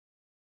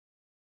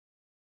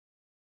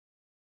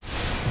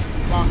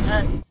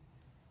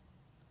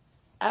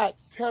Act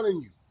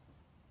telling you.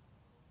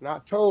 And I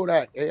told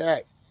Act, hey,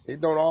 Act,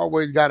 it don't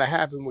always got to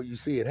happen when you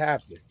see it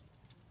happening.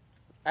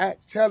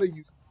 Act telling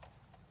you,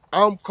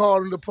 I'm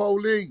calling the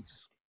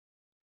police.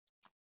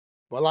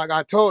 But like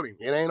I told him,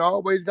 it ain't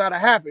always got to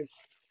happen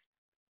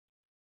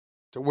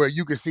to where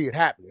you can see it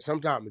happening.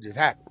 Sometimes it just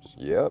happens.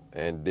 Yep,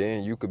 and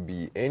then you could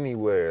be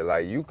anywhere.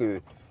 Like you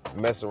could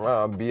mess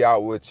around, be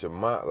out with your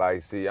mom.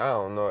 Like, see, I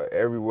don't know,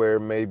 everywhere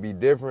may be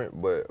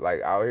different, but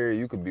like out here,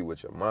 you could be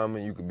with your mama,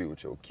 you could be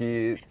with your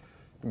kids,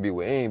 you could be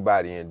with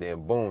anybody, and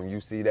then boom,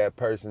 you see that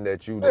person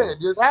that you Yeah, done. it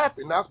just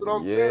happened. That's what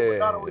I'm saying. But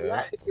not Yeah, only yeah.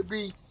 that, it could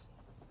be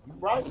you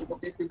right.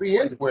 It could be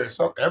anywhere.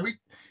 So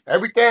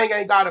everything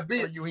ain't gotta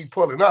be you. He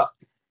pulling up.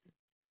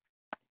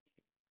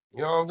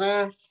 You know what I'm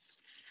saying?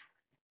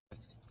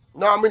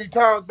 Know how many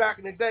times back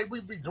in the day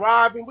we'd be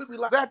driving, we'd be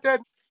like,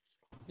 that?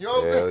 You know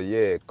what I'm saying? Hell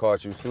yeah,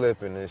 caught you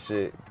slipping and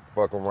shit.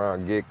 Fuck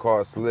around, get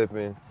caught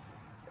slipping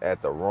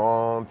at the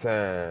wrong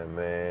time,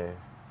 man.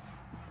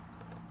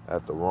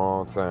 At the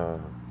wrong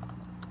time.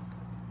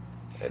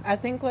 I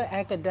think with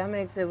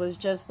academics, it was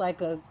just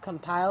like a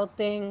compiled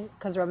thing.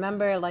 Cause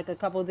remember, like a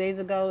couple days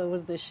ago, it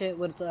was the shit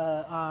with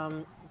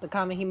the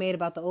comment he made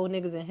about the old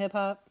niggas in hip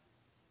hop.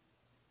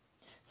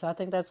 So I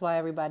think that's why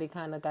everybody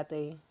kind of got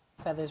their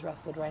feathers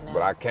ruffled right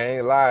But now. I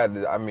can't lie.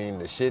 I mean,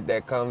 the shit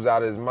that comes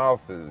out of his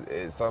mouth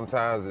is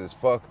sometimes is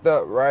fucked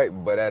up, right?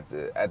 But at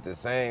the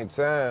same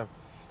time,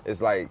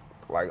 it's like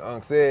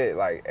Unc said,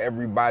 like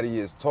everybody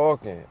is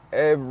talking.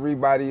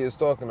 Everybody is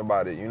talking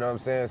about it. You know what I'm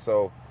saying?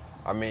 So,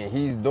 I mean,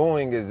 he's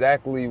doing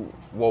exactly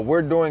well.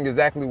 We're doing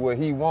exactly what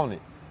he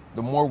wanted.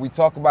 The more we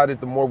talk about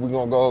it, the more we're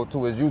gonna go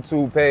to his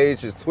YouTube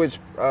page, his Twitch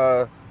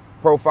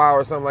profile,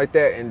 or something like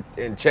that,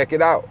 and check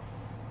it out.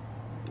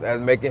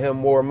 That's making him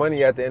more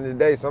money at the end of the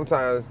day.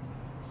 Sometimes,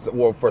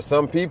 well, for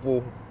some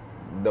people,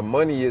 the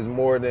money is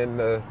more than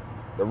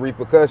the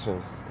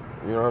repercussions.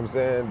 You know what I'm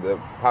saying? The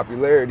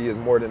popularity is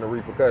more than the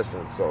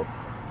repercussions. So,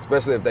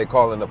 especially if they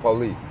calling the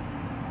police.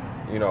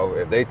 You know,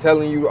 if they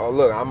telling you, oh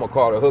look, I'm gonna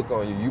call the hook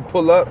on you. You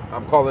pull up,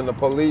 I'm calling the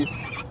police.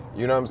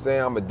 You know what I'm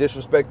saying? I'm gonna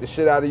disrespect the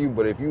shit out of you.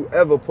 But if you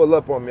ever pull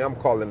up on me, I'm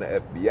calling the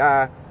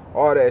FBI.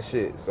 All that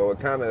shit. So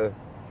it's kind of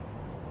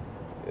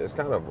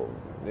a,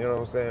 you know what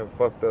I'm saying,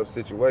 fucked up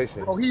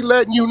situation. Bro, he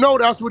letting you know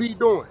that's what he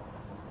doing.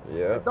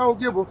 Yeah. And don't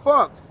give a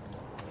fuck.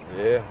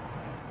 Yeah,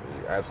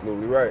 you're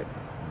absolutely right.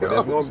 You But know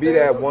it's what I'm gonna be saying?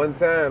 that one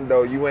time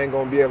though. You ain't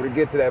gonna be able to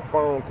get to that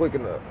phone quick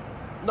enough.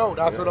 No, You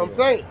that's what I'm know?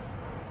 saying.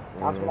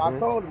 That's what I Mm-hmm.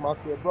 told him. I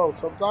said, bro,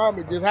 sometimes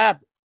it just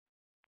happens.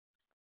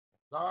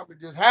 Sometimes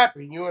it just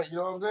happens. You know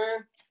what I'm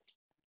saying?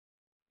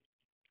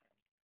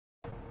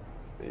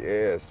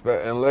 Yeah,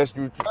 unless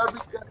you.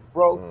 Every day,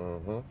 bro.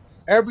 Mm-hmm.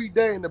 Every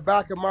day in the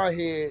back of my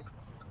head,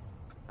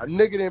 a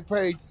nigga didn't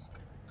pay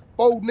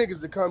 4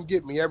 niggas to come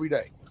get me every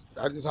day.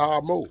 That's just how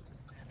I move.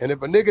 And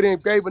if a nigga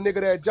didn't gave a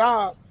nigga that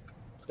job,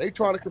 they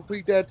trying to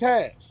complete that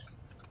task.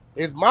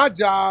 It's my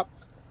job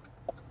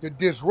to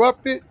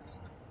disrupt it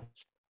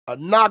or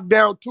knock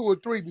down 2 or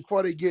 3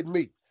 before they get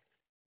me.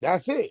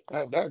 That's it.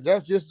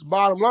 That's just the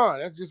bottom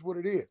line. That's just what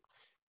it is.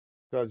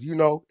 Because,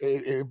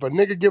 if a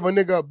nigga give a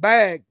nigga a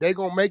bag, they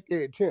going to make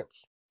their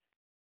attempts.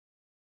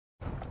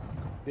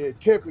 The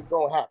attempt is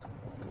going to happen.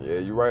 Yeah,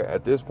 you're right.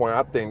 At this point,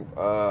 I think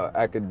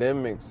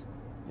academics.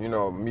 You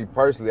know, me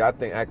personally, I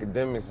think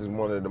academics is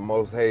one of the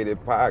most hated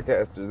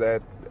podcasters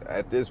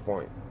at this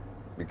point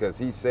because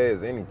he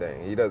says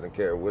anything. He doesn't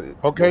care what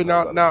Okay, comes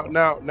out of his mouth.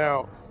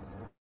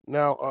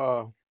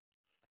 now,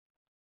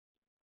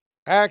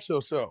 ask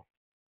yourself.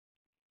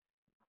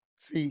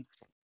 See,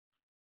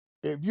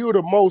 if you're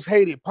the most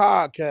hated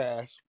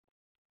podcast,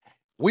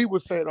 we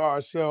would say to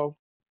ourselves,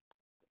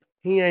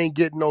 he ain't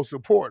getting no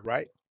support,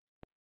 right?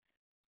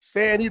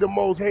 Saying he the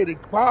most hated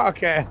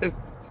podcast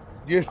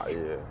just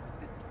Yeah.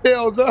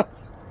 tells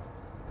us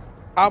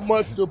how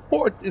much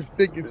support this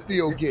thing is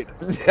still getting.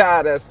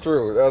 Yeah, that's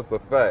true. That's a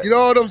fact. You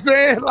know what I'm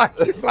saying? Like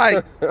it's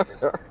like,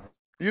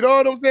 you know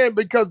what I'm saying?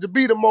 Because to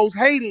be the most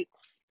hated,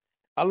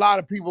 a lot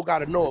of people got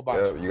to know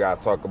about Yeah, you. you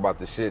gotta talk about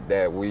the shit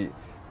that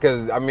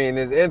cause I mean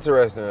it's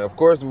interesting. Of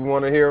course, we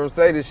want to hear him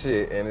say the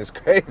shit, and it's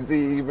crazy,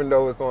 even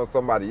though it's on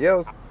somebody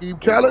else.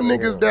 Keep We telling want to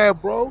hear niggas him.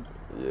 that, bro.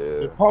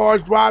 Yeah, If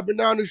cars driving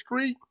down the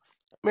street,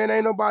 man,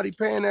 ain't nobody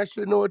paying that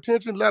shit no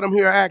attention. Let them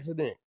hear an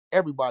accident.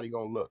 Everybody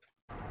gonna look.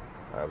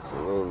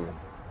 absolutely.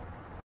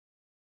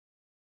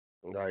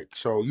 Like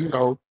so,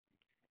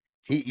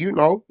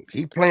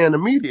 he playing the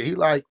media. He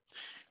like,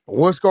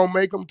 what's gonna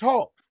make him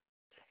talk?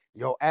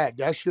 Yo, act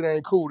that shit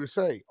ain't cool to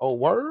say. Oh,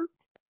 word?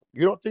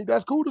 You don't think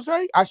that's cool to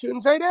say? I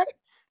shouldn't say that?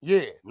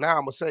 Yeah, now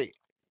I'm gonna say it.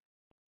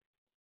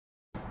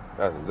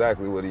 That's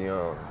exactly what he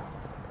on.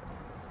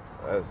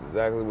 That's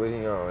exactly what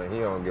he on, and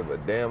he don't give a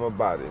damn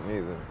about it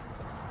neither.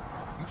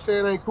 You say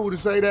it ain't cool to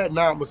say that,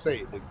 now I'm gonna say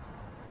it, nigga.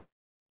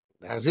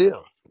 That's him.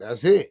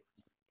 That's it.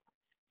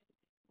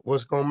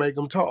 What's gonna make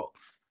him talk?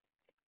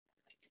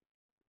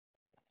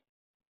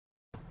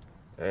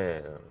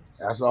 Damn.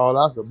 That's all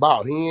that's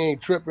about. He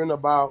ain't tripping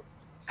about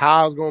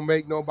how it's gonna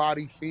make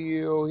nobody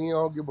feel. He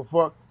don't give a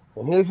fuck.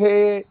 In his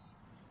head,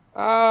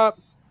 uh,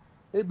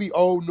 it'd be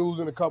old news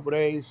in a couple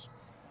days.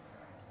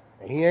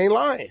 And he ain't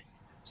lying.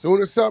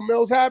 Soon as something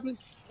else happens,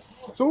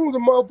 soon as a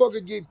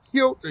motherfucker get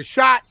killed or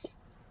shot,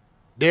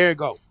 there it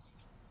go.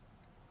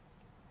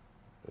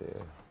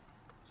 Yeah.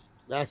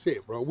 That's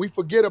it, bro. We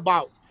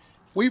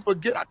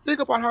forget. I think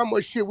about how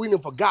much shit we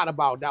done forgot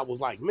about that was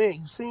like, man,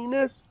 you seen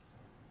this?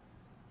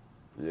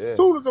 Yeah.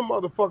 Soon as a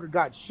motherfucker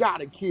got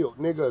shot or killed,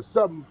 nigga,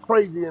 something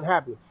crazy didn't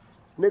happen.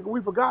 Nigga,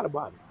 we forgot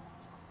about it.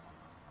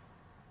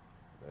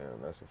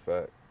 Damn, that's a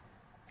fact.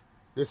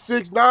 The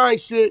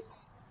 6ix9ine shit,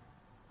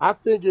 I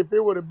think if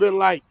it would have been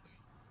like,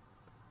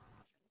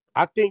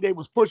 I think they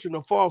was pushing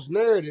a false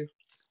narrative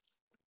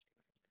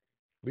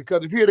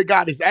because if he'd have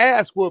got his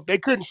ass whooped, they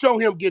couldn't show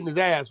him getting his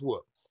ass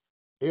whooped.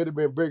 It'd have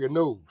been bigger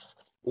news.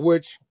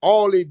 Which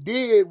all it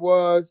did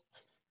was,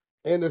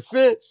 in a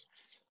sense,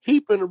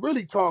 he finna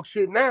really talk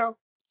shit now.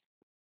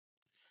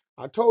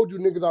 I told you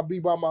niggas I'll be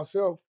by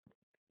myself.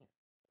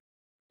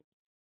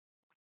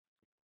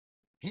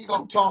 He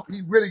gonna talk,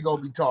 he really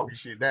gonna be talking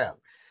shit now.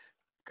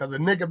 Cause a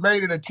nigga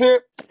made an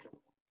attempt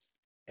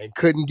and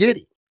couldn't get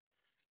it.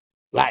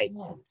 Like,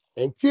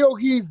 until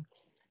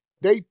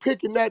they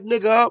picking that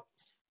nigga up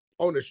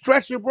on the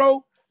stretcher,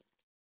 bro,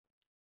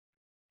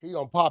 he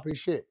gonna pop his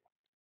shit.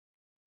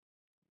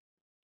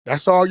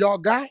 That's all y'all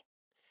got?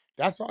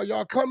 That's all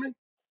y'all coming?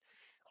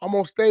 I'm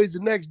on stage the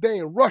next day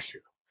in Russia.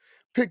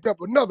 Picked up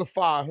another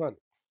 500.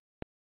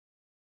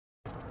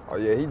 Oh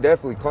yeah, he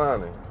definitely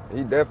clowning.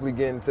 He definitely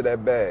getting to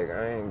that bag.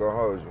 I ain't gonna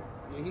hold you.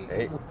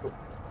 Yeah,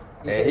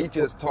 And he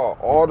just taught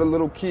all the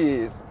little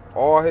kids,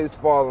 all his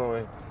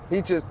following.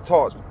 He just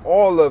taught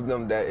all of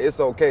them that it's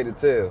okay to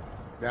tell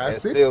and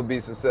that's it. still be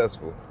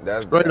successful.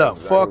 That's Straight up,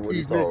 exactly fuck what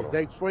he these told niggas. them.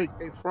 They fake,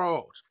 they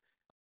frauds.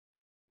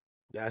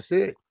 That's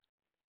it.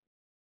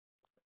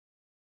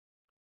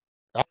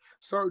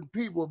 Certain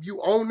people, if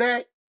you own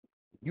that,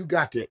 you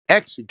got to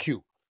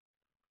execute.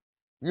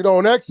 You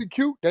don't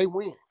execute, they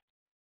win.